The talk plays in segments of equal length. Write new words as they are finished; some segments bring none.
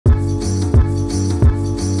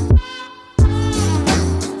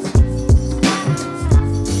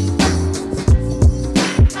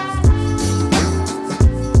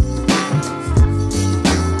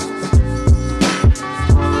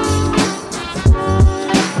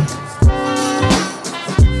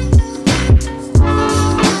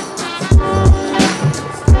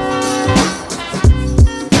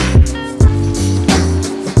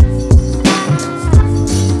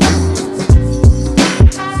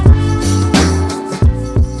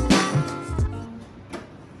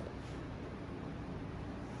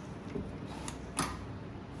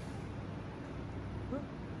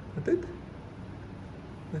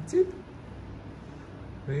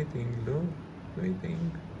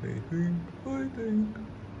waiting, waiting, waiting.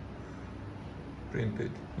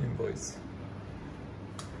 Printed invoice.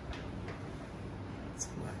 Let's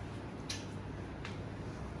fly.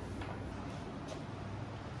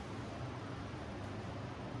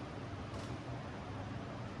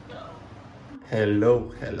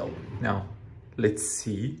 Hello, hello. Now, let's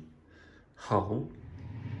see how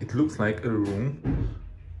it looks like a room,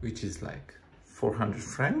 which is like 400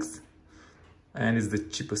 francs, and it's the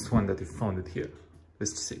cheapest one that we found it here.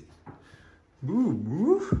 Let's see. Boo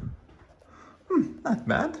boo. Not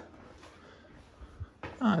bad.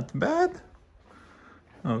 Not bad.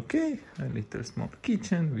 Okay, a little small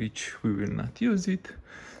kitchen, which we will not use it.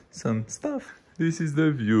 Some stuff. This is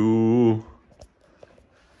the view.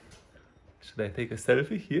 Should I take a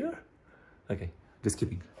selfie here? Okay, just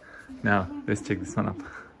kidding. Now, let's check this one out.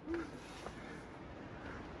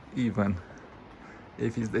 Even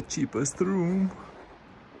if it's the cheapest room,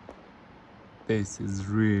 this is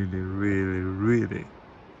really, really, really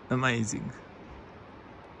amazing.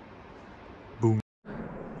 Boom.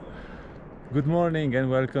 Good morning and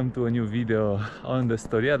welcome to a new video on the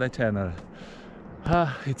Storiada channel.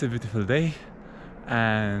 It's a beautiful day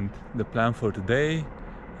and the plan for today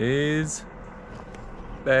is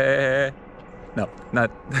no,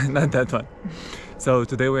 not that one. So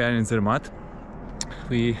today we are in Zermatt.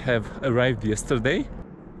 We have arrived yesterday.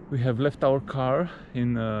 We have left our car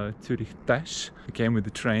in Zurich Tash. We came with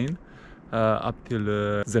the train up till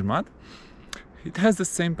Zermatt. It has the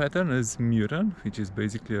same pattern as Muren, which is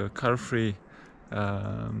basically a car-free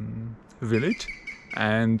village.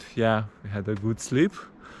 And yeah, we had a good sleep,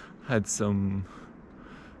 had some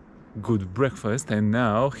good breakfast, and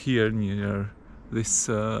now here near this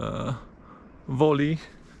volley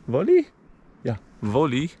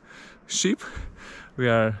ship, we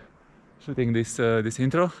are shooting this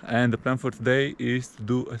intro, and the plan for today is to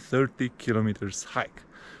do a 30 kilometers hike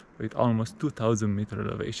with almost 2000 meter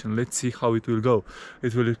elevation. Let's see how it will go.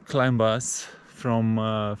 It will climb us from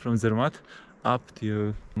Zermatt up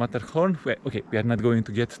till Matterhorn. Okay, we are not going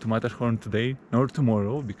to get to Matterhorn today nor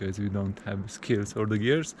tomorrow because we don't have the skills or the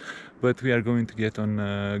gears, but we are going to get on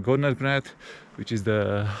Gornergrat, which is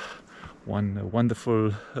the one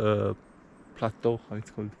wonderful plateau. How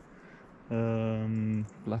it's called?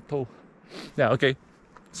 Plateau. Yeah, okay,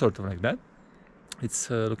 sort of like that.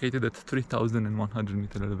 It's located at 3100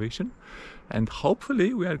 meter elevation, and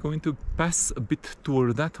hopefully we are going to pass a bit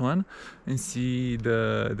toward that one and see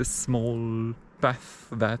the small path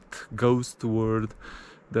that goes toward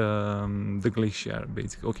the glacier,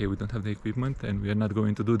 basically. Okay, we don't have the equipment and we are not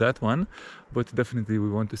going to do that one, but definitely we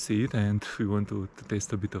want to see it and we want to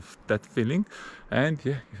taste a bit of that feeling. And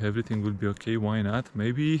yeah, if everything will be okay, why not?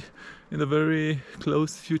 Maybe in the very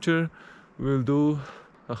close future we'll do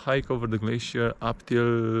a hike over the glacier up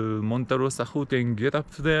till Monte Rosa and get up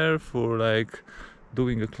there for like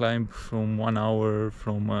doing a climb from 1 hour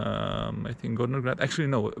from I think Gornergrat. Actually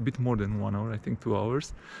no, a bit more than 1 hour, I think 2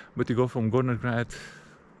 hours. But you go from Gornergrat,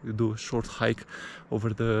 you do a short hike over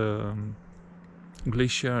the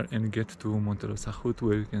glacier and get to Monte Rosa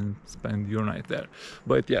where you can spend your night there.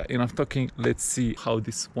 But yeah, enough talking, let's see how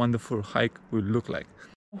this wonderful hike will look like.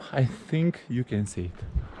 I think you can see it.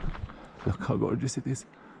 Look how gorgeous it is.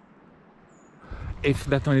 If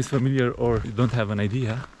that one is familiar or you don't have an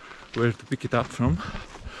idea where to pick it up from,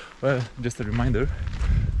 well, just a reminder,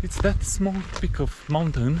 it's that small peak of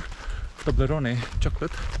mountain, Toblerone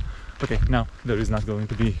chocolate. Okay, now there is not going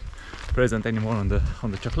to be present anymore on the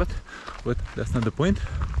chocolate, but that's not the point.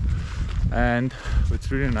 And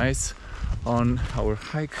what's really nice on our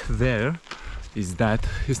hike there is that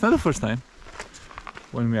it's not the first time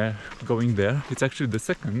when we are going there. It's actually the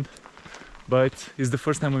second, but it's the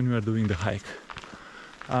first time when we are doing the hike.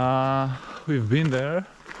 We've been there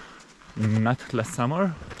not last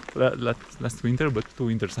summer, last winter, but 2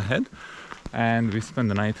 winters ahead, and we spent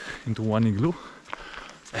the night into one igloo.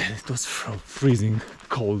 And it was freezing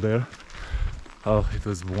cold there. Oh, it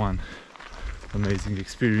was one amazing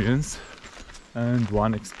experience, and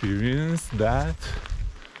one experience that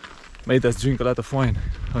made us drink a lot of wine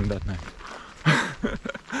on that night.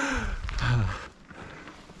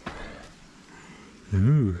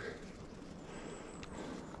 Ooh.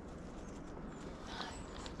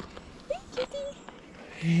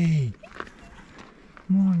 Hey,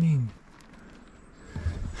 morning.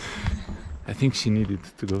 I think she needed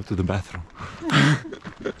to go to the bathroom.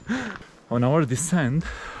 On our descent,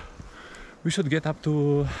 we should get up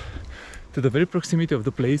to the very proximity of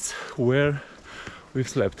the place where we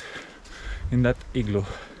slept, in that igloo.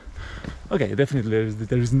 Okay, definitely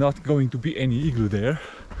there is not going to be any igloo there.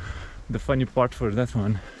 The funny part for that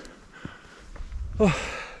one, oh,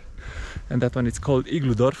 and that one is called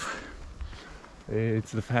Igloo Dorf.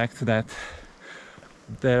 It's the fact that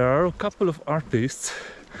there are a couple of artists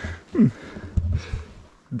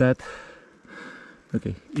that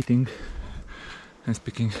eating and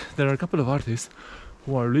speaking. There are a couple of artists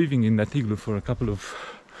who are living in that igloo for a couple of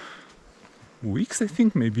weeks, I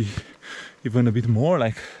think, maybe even a bit more,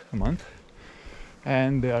 like a month,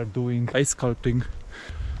 and they are doing ice sculpting.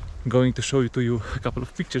 I'm going to show to you a couple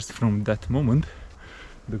of pictures from that moment.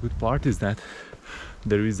 The good part is that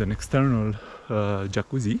there is an external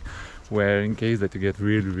jacuzzi where, in case that you get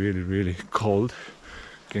really cold,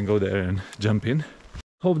 you can go there and jump in.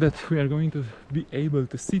 Hope that we are going to be able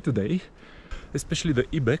to see today, especially the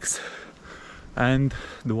ibex and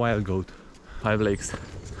the wild goat. 5 lakes.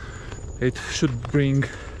 It should bring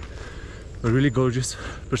a really gorgeous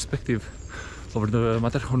perspective over the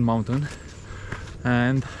Matterhorn mountain,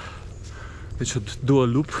 and it should do a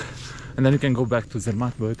loop, and then you can go back to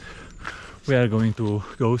Zermatt, but we are going to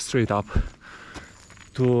go straight up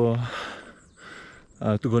to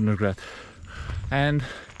Gornergrat. And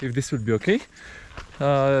if this will be okay,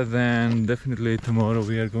 then definitely tomorrow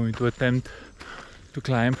we are going to attempt to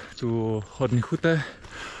climb to Hornihute,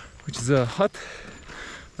 which is a hut,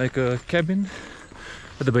 like a cabin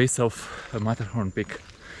at the base of Matterhorn peak.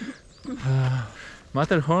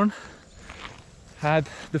 Matterhorn had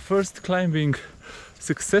the first climbing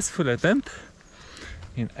successful attempt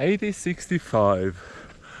in 1865.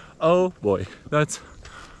 Oh boy, that's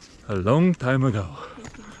a long time ago.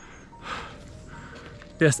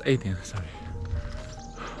 Yes, 18, sorry.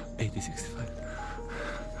 1865.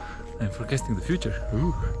 I'm forecasting the future.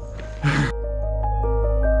 Ooh.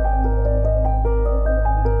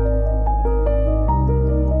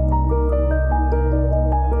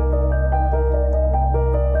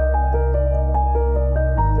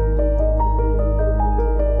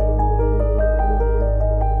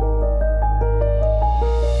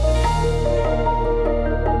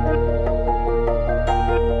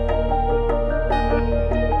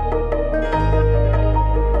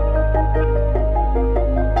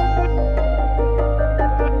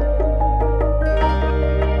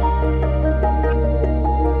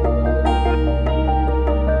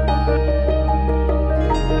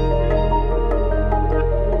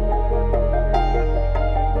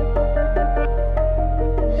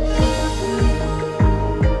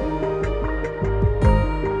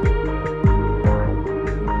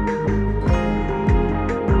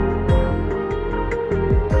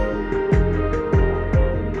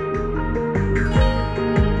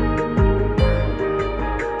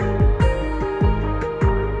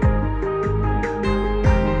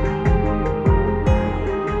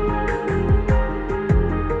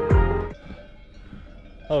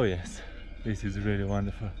 Oh yes, this is really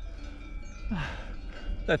wonderful.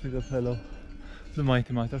 That little fellow, the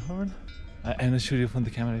mighty Matterhorn. I'm not sure if on the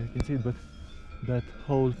camera you can see it, but that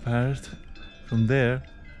whole part from there,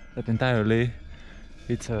 that entirely,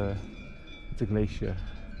 it's a glacier.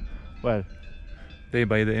 Well, day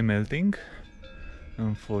by day melting,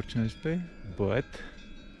 unfortunately, but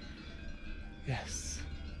yes.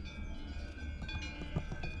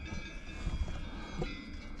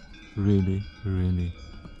 Really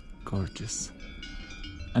gorgeous.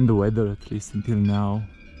 And the weather, at least until now,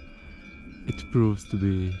 it proves to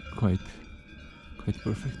be quite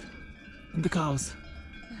perfect. And the cows.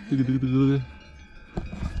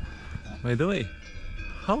 By the way,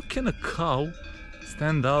 how can a cow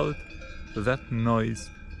stand out to that noise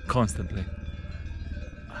constantly?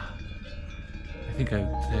 I think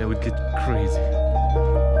I would get crazy.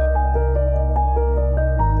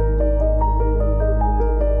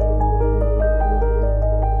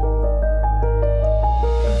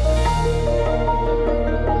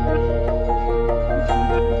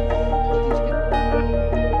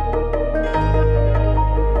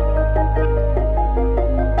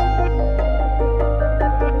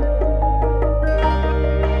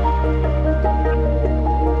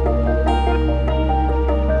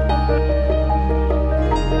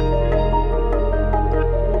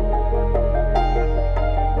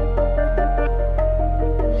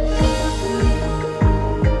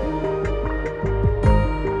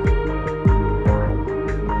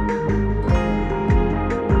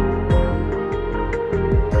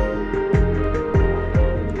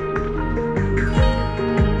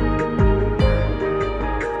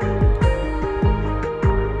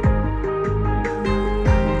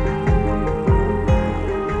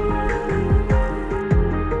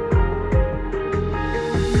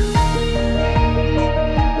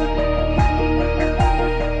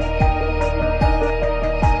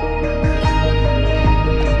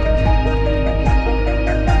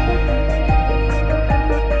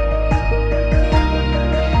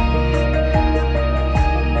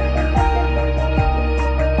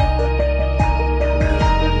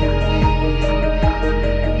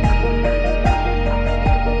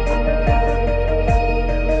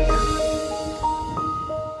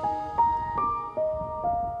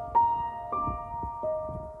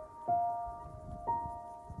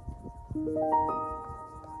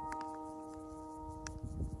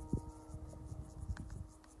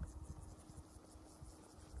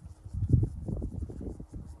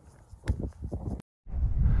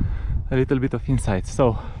 a little bit of insight.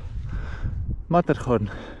 So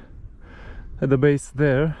Matterhorn, at the base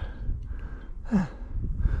there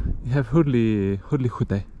you have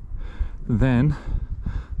Hurlighute. Then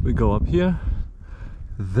we go up here,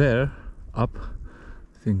 there, up,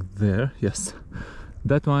 I think there, yes,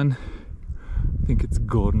 that one, I think it's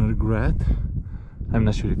Gornergrat. I'm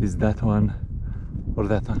not sure if it's that one or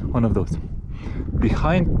that one of those.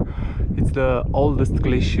 Behind, it's the oldest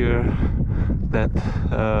glacier that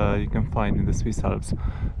you can find in the Swiss Alps,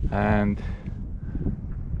 and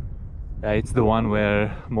yeah, it's the one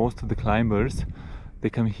where most of the climbers, they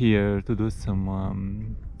come here to do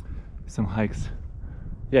some hikes.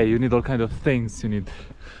 Yeah, you need all kind of things. You need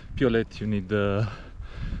piolet, you need the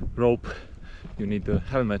rope, you need the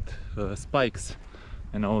helmet, spikes,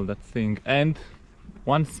 and all that thing. And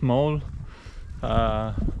one small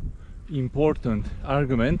important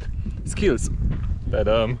argument, skills, that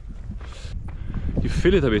you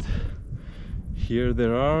feel it a bit. Here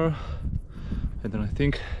there are, I don't know, I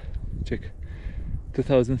think, check,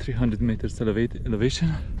 2,300 meters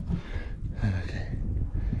elevation. Okay.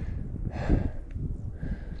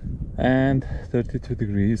 And 32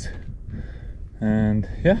 degrees, and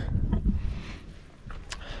yeah.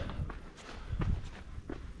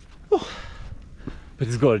 Oh, but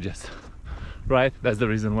it's gorgeous, right? That's the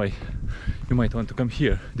reason why you might want to come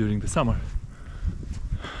here during the summer,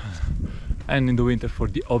 and in the winter for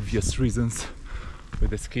the obvious reasons, with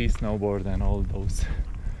the ski, snowboard, and all those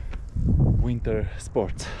winter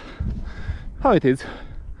sports. How it is?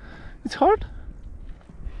 It's hard.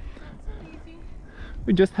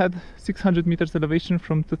 We just had 600 meters elevation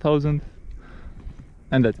from 2000,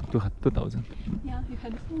 and that's 2000. Yeah, you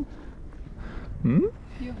had the same. Hmm?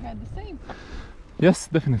 You had the same. Yes,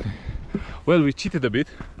 definitely. Well, we cheated a bit,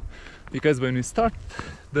 because when we start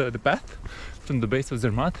the path from the base of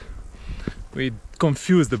Zermatt, we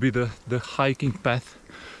confused a bit the hiking path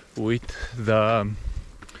with the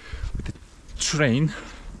train,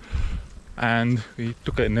 and we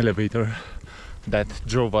took an elevator that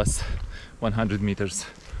drove us 100 meters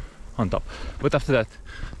on top. But after that,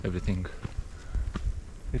 everything,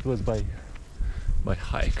 it was by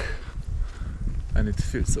hike, and it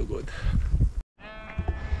feels so good.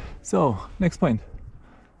 So next point,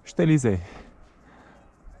 Stelizee.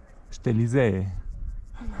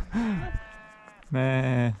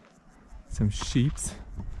 Some sheeps.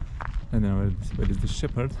 I don't know where is the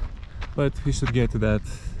shepherd, but we should get to that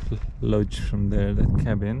lodge from there, that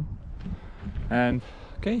cabin. And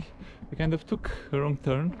okay, we kind of took a wrong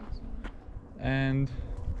turn, and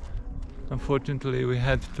unfortunately we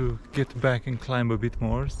had to get back and climb a bit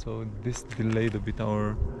more, so this delayed a bit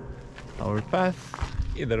our path.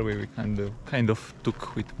 Either way, we kind of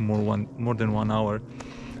took with more than 1 hour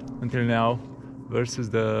until now versus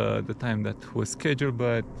the time that was scheduled,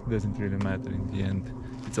 but doesn't really matter in the end.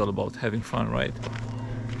 It's all about having fun, right?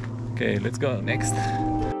 Okay, let's go next.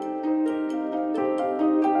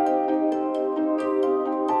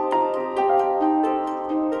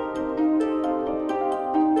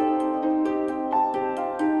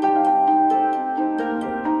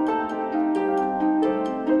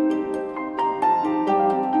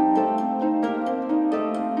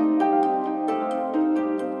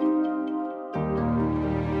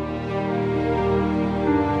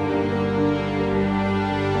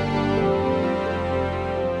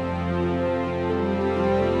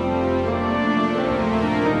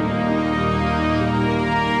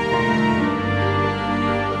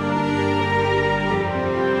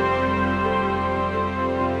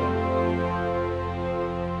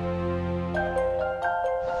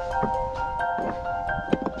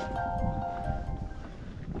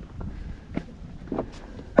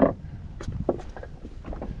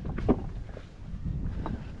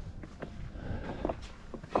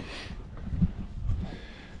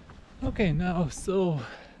 Okay, now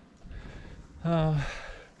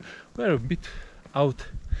we're a bit out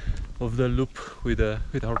of the loop with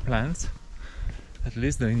our plans, at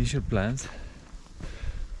least the initial plans.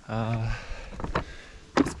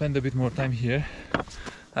 Spend a bit more time here.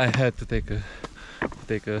 I had to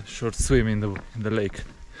take a short swim in the lake.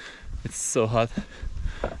 It's so hot,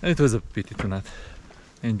 and it was a pity to not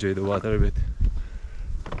enjoy the water a bit.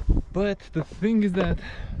 But the thing is that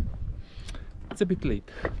it's a bit late,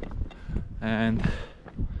 and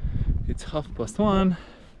it's 1:30.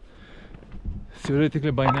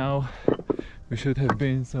 Theoretically by now we should have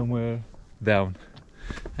been somewhere down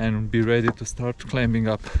and be ready to start climbing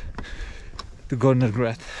up to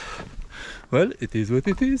Gornergrat. Well, it is what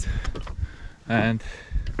it is, and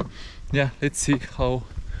yeah, let's see how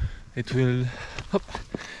it will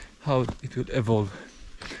evolve.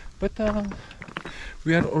 But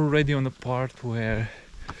We are already on the part where,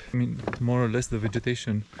 I mean, more or less the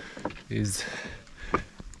vegetation is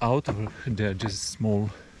out, or they're just small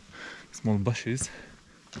bushes,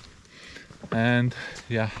 and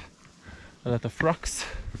yeah, a lot of rocks,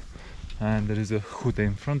 and there is a hutte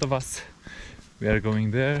in front of us. We are going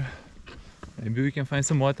there. Maybe we can find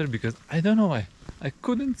some water, because I don't know why I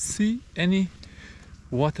couldn't see any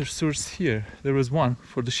water source here. There was one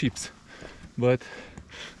for the sheep, but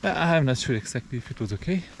I'm not sure exactly if it was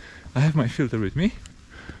okay. I have my filter with me,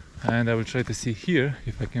 and I will try to see here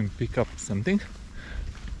if I can pick up something.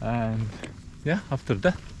 And yeah, after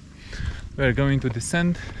that we are going to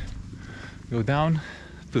descend, go down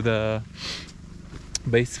to the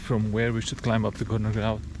base from where we should climb up to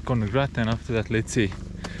Gornergrat, and after that let's see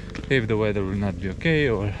if the weather will not be okay,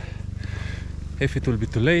 or if it will be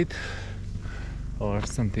too late, or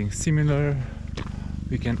something similar.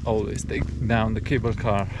 We can always take down the cable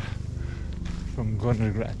car from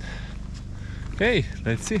Gornergrat. Okay,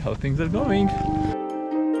 let's see how things are going.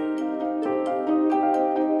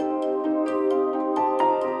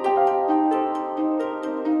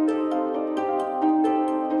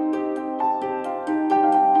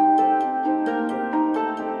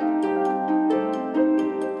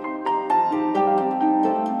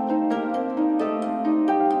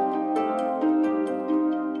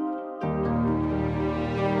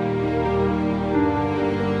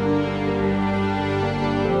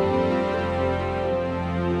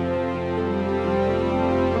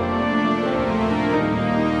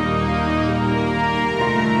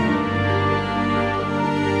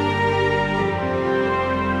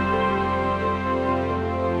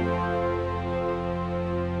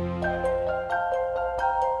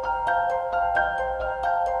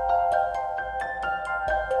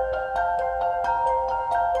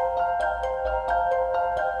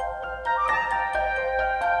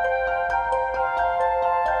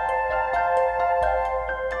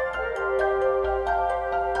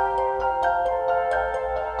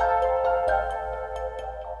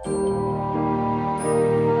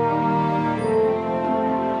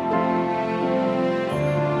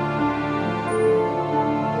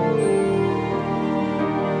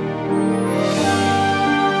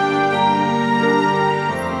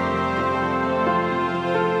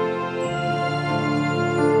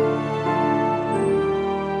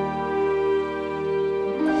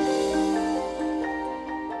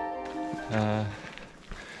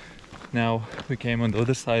 Now we came on the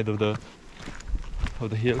other side of the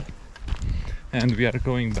hill, and we are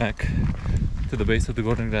going back to the base of the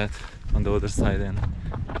Gornergrat on the other side, and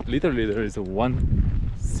literally there is a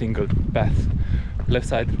one single path, left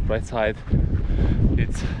side, right side,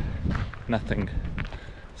 it's nothing,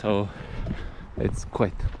 so it's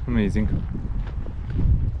quite amazing.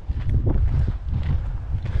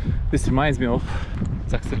 This reminds me of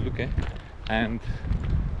Luke and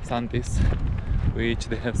Santis, which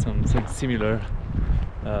they have some similar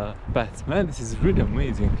paths. Man, this is really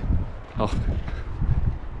amazing. Oh.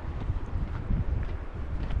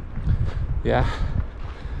 Yeah,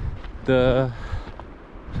 the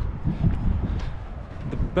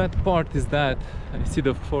bad part is that I see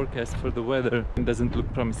the forecast for the weather and doesn't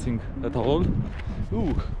look promising at all.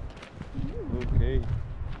 Ooh, okay.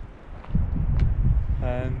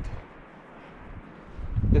 And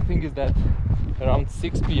the thing is that around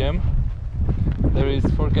 6 p.m. there is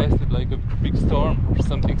forecasted like a big storm or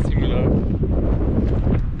something similar,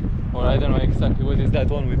 or I don't know exactly what is that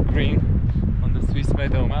one with green on the Swiss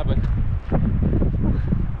meteor map, but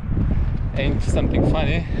ain't something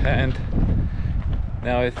funny. And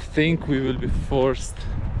now I think we will be forced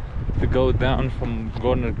to go down from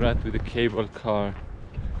Gornergrat with a cable car.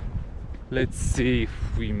 Let's see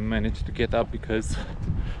if we manage to get up, because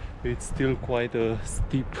it's still quite a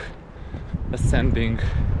steep ascending.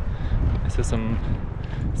 I saw some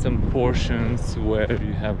portions where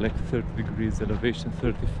you have like 30 degrees elevation,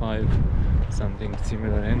 35, something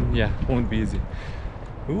similar, and yeah, won't be easy.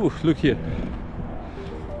 Ooh, look here.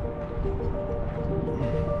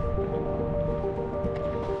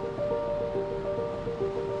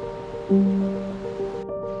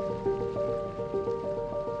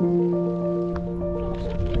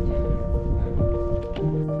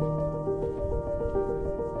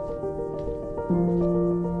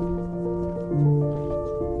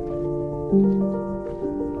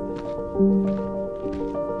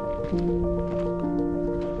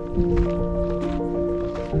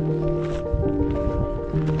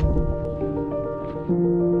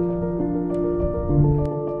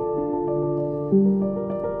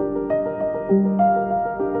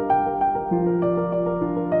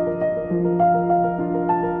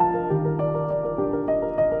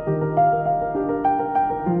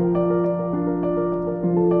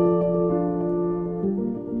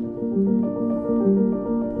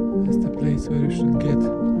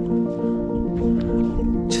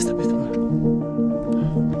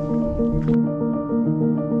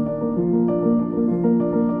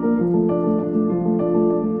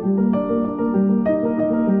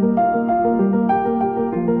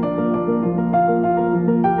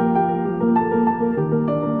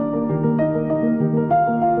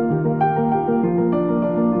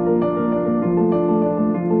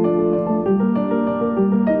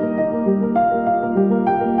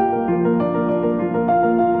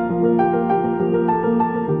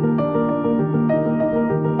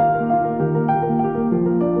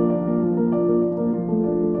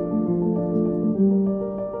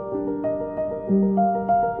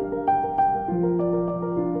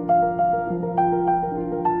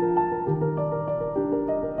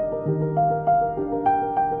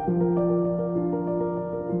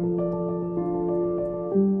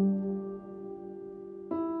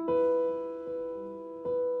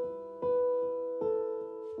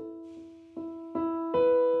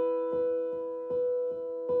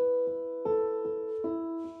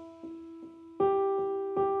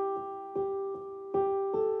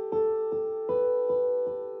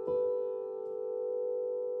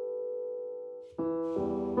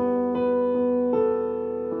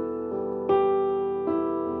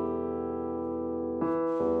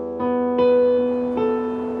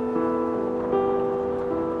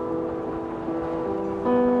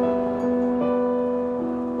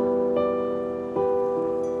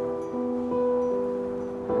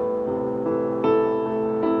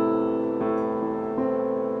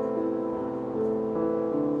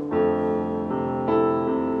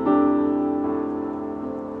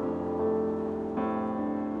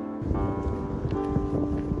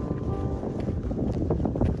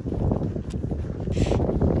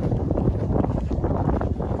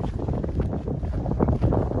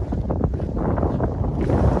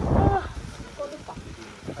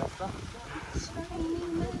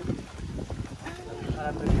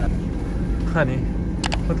 Honey,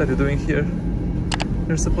 what are you doing here?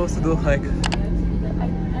 You're supposed to do a hike.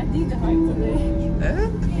 I did a hike today.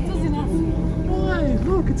 And? It was enough. Why?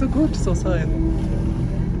 Look, it's a gorgeous outside.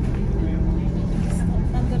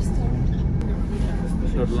 Thunderstorm.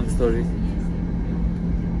 Short, long story.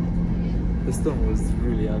 The storm was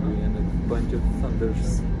really ugly and a bunch of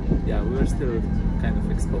thunders. Yeah, we were still kind of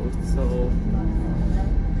exposed, so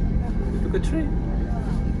we took a train.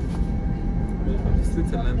 Welcome to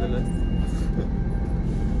Switzerland,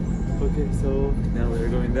 Okay, so now we're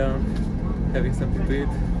going down, having something to eat,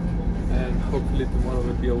 and hopefully tomorrow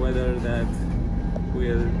will be a weather that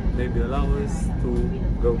will maybe allow us to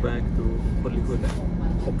go back to Hollywood.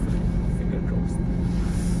 Hopefully, finger crossed.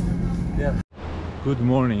 Yeah. Good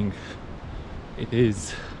morning. It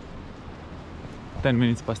is 10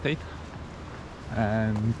 minutes past 8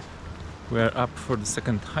 and we're up for the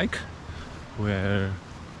second hike where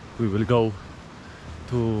we will go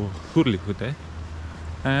to Hurlighute.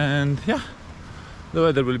 And yeah, the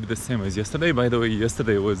weather will be the same as yesterday. By the way,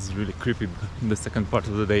 yesterday was really creepy in the second part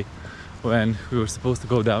of the day when we were supposed to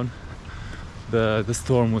go down. The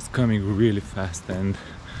storm was coming really fast and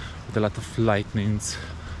with a lot of lightnings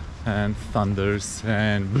and thunders,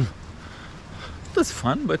 and it was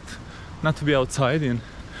fun, but not to be outside in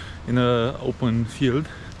an open field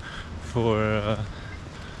for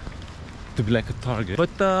to be like a target.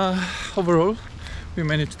 But overall, we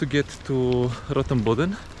managed to get to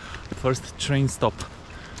Rottenboden, the first train stop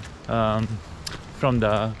from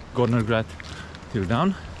the Gornergrat till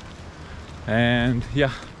down. And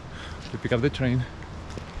yeah, we pick up the train.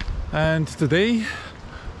 And today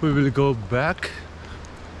we will go back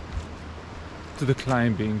to the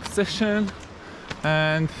climbing session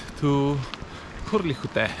and to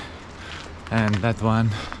Hurlighute, and that one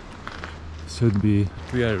should be.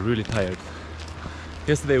 We are really tired.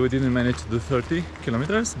 Yesterday we didn't manage to do 30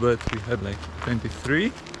 kilometers, but we had like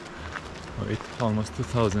 23 with almost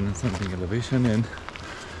 2000 and something elevation, and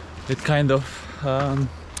it kind of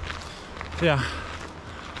yeah,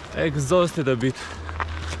 exhausted a bit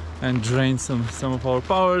and drained some of our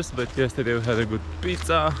powers. But yesterday we had a good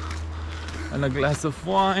pizza and a glass of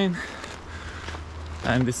wine,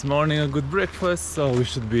 and this morning a good breakfast, so we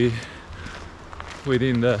should be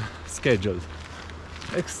within the schedule,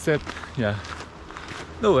 except yeah,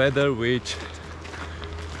 the weather, which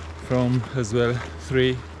from as well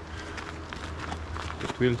 3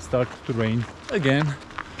 it will start to rain again.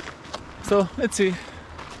 So let's see,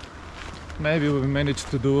 maybe we will manage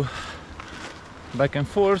to do back and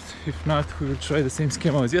forth. If not, we will try the same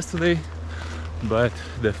schema as yesterday, but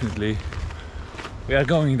definitely we are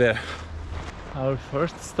going there. Our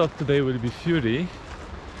first stop today will be Fury,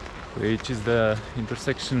 which is the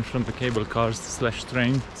intersection from the cable cars slash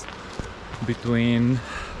trains between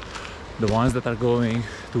the ones that are going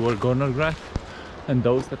toward Gornergrat and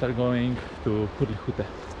those that are going to Hurlighute.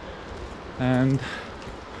 And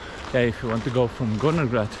yeah, if you want to go from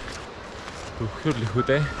Gornergrat to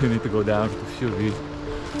Hurlighute, you need to go down to Fury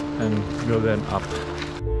and go then up.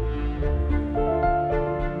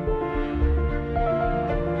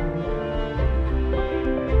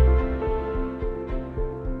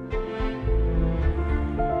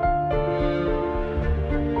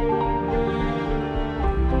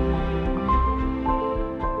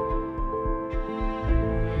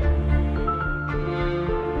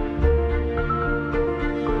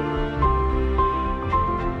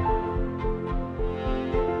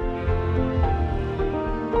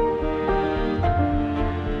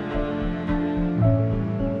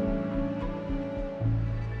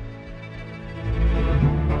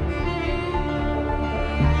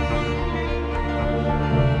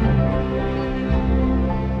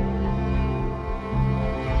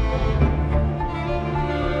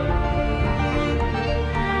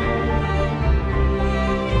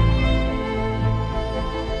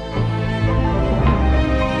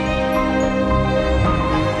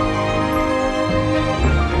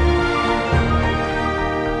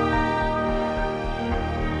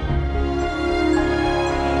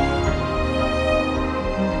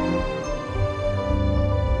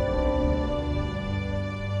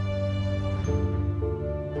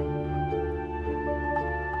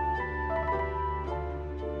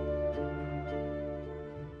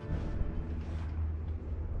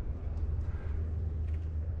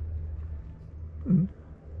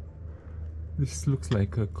 This looks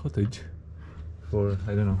like a cottage for,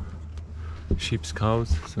 I don't know, sheep,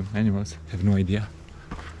 cows, some animals, I have no idea,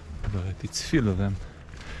 but it's full of them.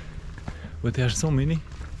 But there are so many.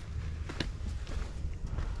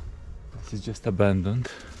 This is just abandoned.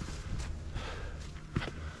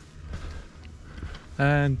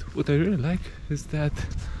 And what I really like is that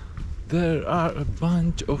there are a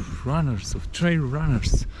bunch of runners, of trail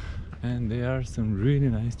runners, and there are some really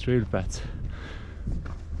nice trail paths.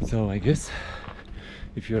 So I guess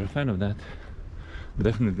if you're a fan of that,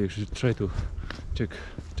 definitely you should try to check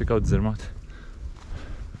out Zermatt.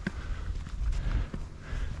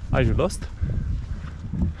 Are you lost?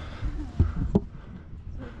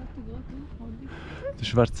 To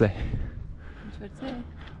Schwarze.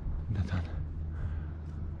 That one.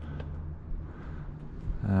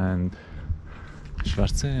 And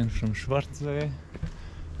Schwarze, and from Schwarze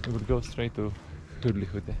we will go straight to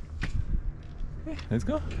Hürlichhütte. Okay, let's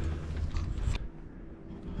go.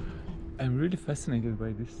 I'm really fascinated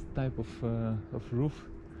by this type of roof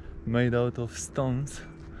made out of stones,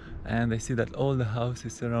 and I see that all the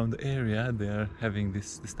houses around the area, they are having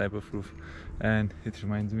this type of roof, and it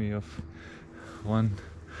reminds me of one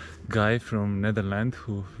guy from Netherlands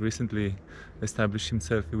who recently established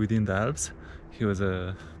himself within the Alps. He was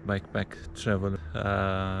a bikepack traveler.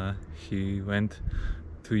 He went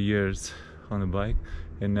 2 years on a bike,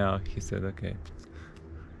 and now he said, okay,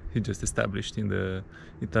 he just established in the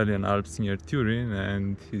Italian Alps near Turin,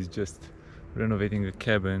 and he's just renovating a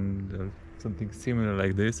cabin or something similar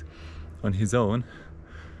like this on his own.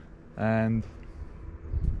 And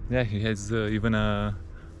yeah, he has even a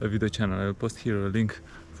video channel. I'll post here a link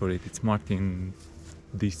for it. It's Martin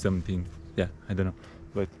D something. Yeah, I don't know,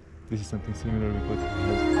 but this is something similar with what he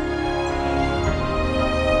has.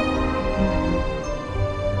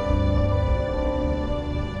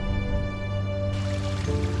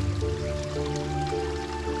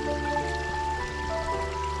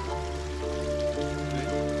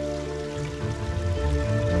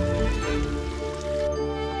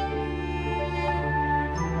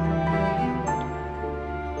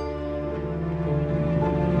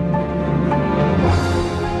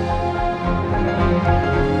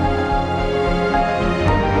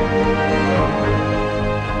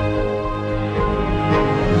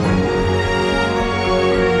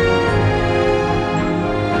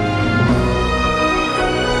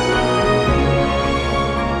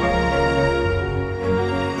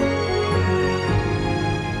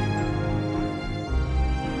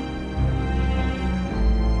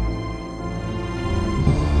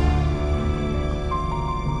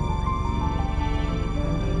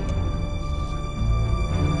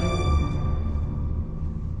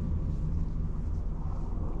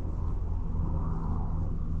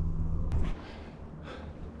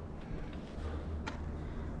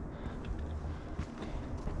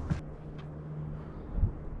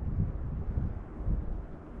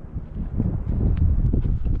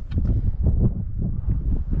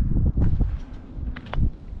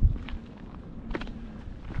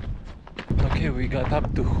 Okay, we got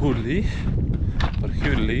up to Hurli, or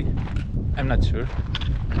Hurli, I'm not sure.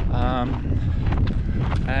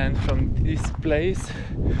 And from this place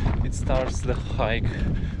it starts the hike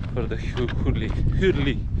for the Hurlighütte.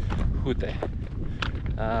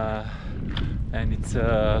 And it's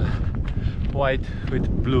white with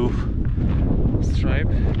blue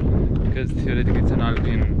stripe, because theoretically it's an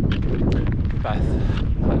alpine path,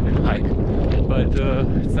 alpine hike, but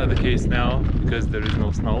it's not the case now because there is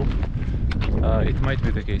no snow. It might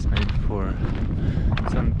be the case maybe for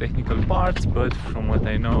some technical parts, but from what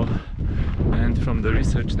I know and from the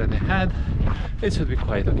research that I had, it should be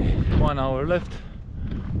quite okay. 1 hour left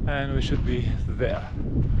and we should be there.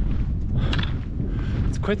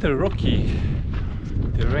 It's quite a rocky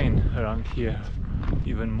terrain around here,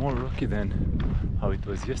 even more rocky than how it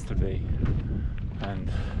was yesterday.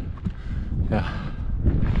 And yeah,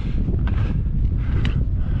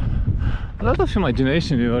 a lot of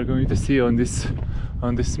imagination you are going to see on this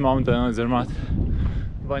mountain on Zermatt.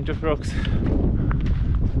 A bunch of rocks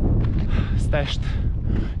stashed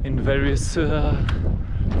in various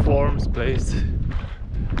forms, places.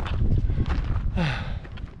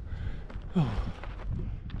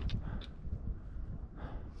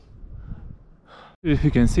 If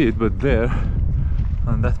you can see it, but there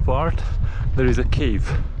on that part there is a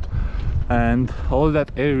cave, and all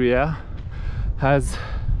that area has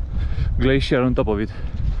glacier on top of it.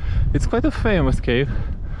 It's quite a famous cave.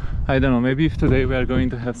 I don't know, maybe if today we are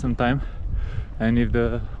going to have some time and if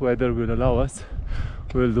the weather will allow us,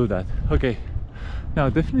 we'll do that. Okay, now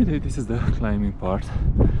definitely this is the climbing part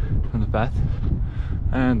on the path,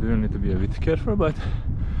 and we'll need to be a bit careful, but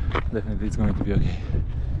definitely it's going to be okay.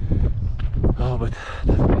 Oh, but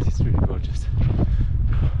that place is really gorgeous.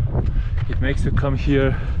 It makes you come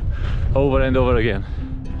here over and over again.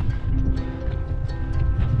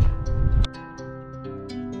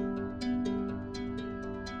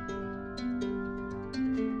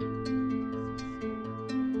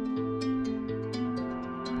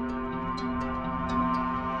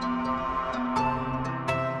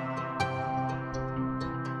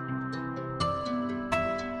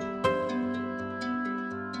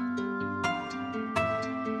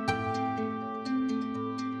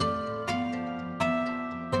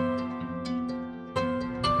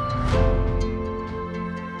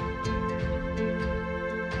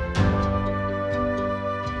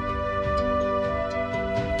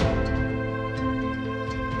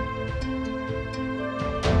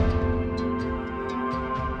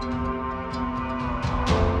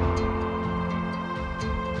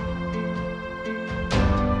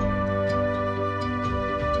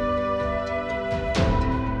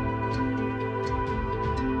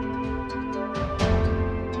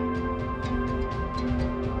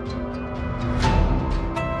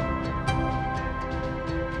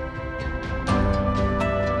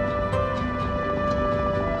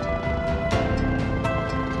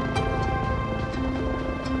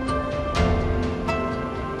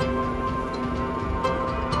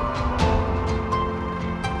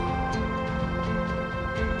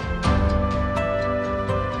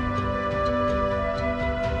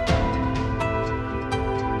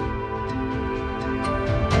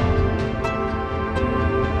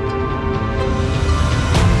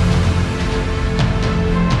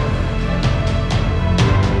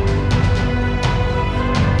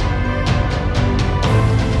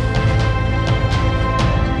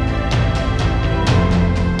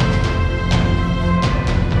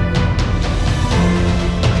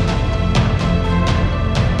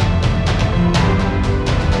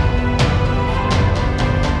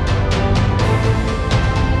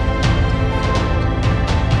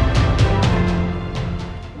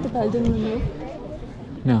 move.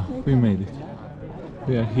 Now we made it.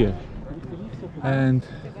 We are here. And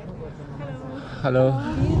hello.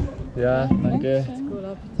 Yeah, danke.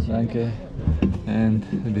 Danke. And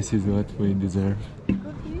this is what we deserve.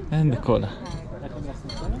 And the cola.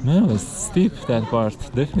 No, it's steep, that part.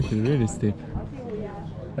 Definitely really steep.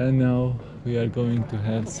 And now we are going to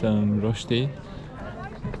have some rosti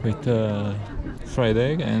with fried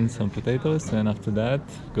egg and some potatoes, and after that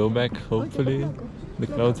go back. Hopefully the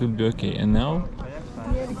clouds will be okay. And now The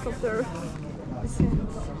helicopter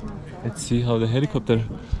descends. let's see how the helicopter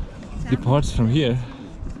departs from here.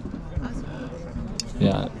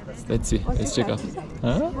 Yeah, let's see. Let's check out.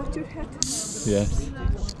 Huh? Watch your head. Yes.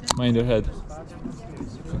 Mind your head.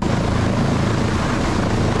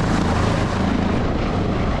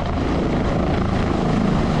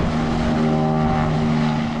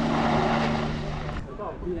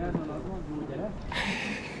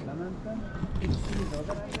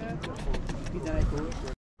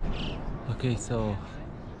 Okay, so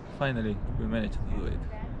finally we managed to do it,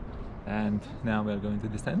 and now we are going to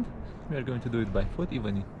descend. We are going to do it by foot,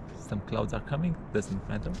 even if some clouds are coming, doesn't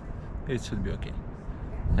matter, it should be okay.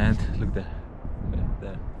 And look there,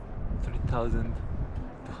 there,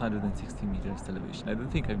 3,260 meters elevation. I don't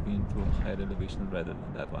think I've been to a higher elevation rather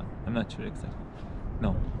than that one. I'm not sure exactly.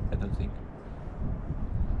 No, I don't think.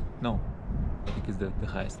 No, I think it's the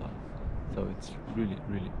highest one. So it's really,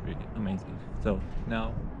 really, really amazing. So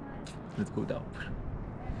now let's go down.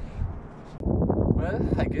 Well,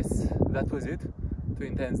 I guess that was it. 2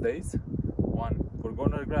 intense days. One for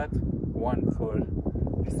Gornergrat, one for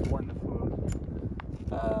this wonderful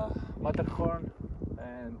Matterhorn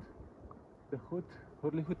and the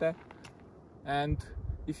Hurlihute. And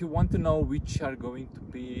if you want to know which are going to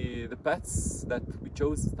be the paths that we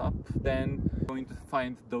chose to stop, then you're going to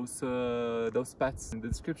find those paths in the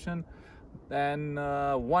description. And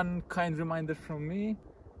one kind reminder from me,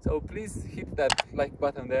 so please hit that like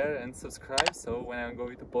button there and subscribe, so when I'm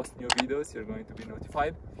going to post new videos you're going to be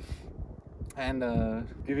notified, and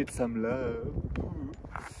give it some love.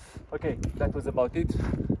 Okay, that was about it.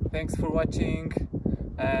 Thanks for watching,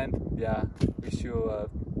 and yeah, wish you a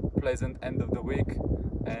pleasant end of the week,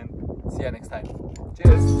 and see you next time.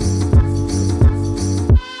 Cheers!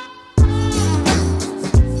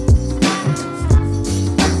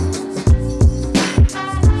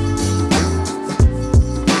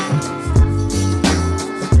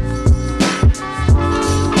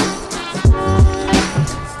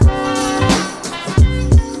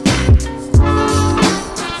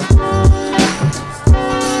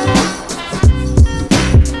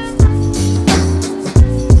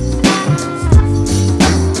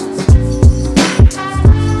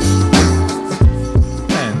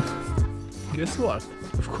 Guess what?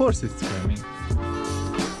 Of course it's coming.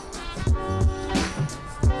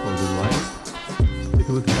 Otherwise, it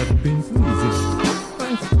would have been too easy.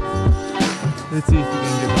 Right. Let's see if we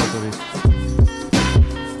can get out of it.